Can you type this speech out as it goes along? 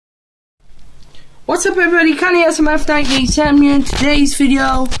What's up everybody, Canny SMF1987 here. In today's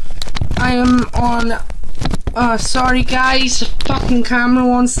video I am on, sorry guys, the fucking camera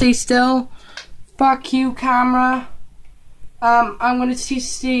won't stay still. Fuck you camera. I'm going to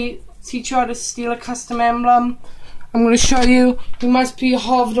teach you how to steal a custom emblem. I'm going to show you. You must be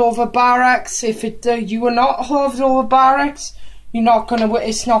hovered over barracks. If you are not hovered over barracks, it's not going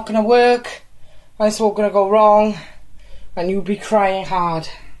to work. And it's all going to go wrong. And you'll be crying hard.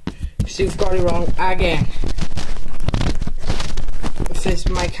 Because you've got it wrong again. If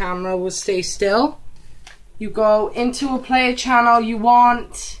my camera will stay still. You go into a player channel you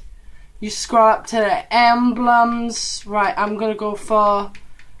want. You scroll up to the emblems. Right, I'm going to go for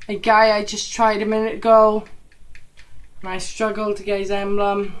a guy I just tried a minute ago. And I struggled to get his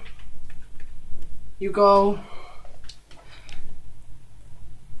emblem. You go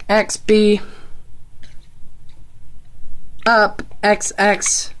XB up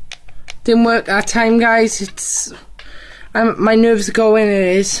XX. Didn't work that time, guys. My nerves are going.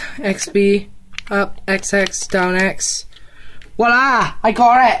 It is XB up XX down X. Voila! I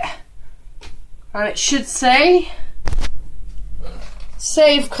got it. And it should say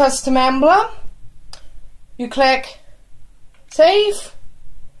save custom emblem. You click save.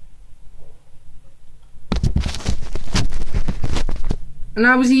 And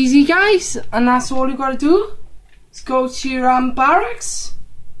that was easy, guys. And that's all you gotta do. Is go to your barracks.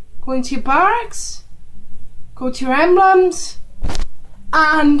 Go into your barracks. Go to your emblems.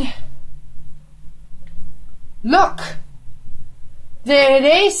 And look. There it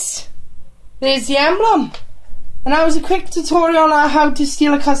is. There's the emblem. And that was a quick tutorial on how to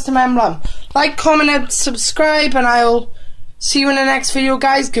steal a custom emblem. Like, comment, and subscribe, and I'll see you in the next video,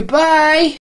 guys. Goodbye.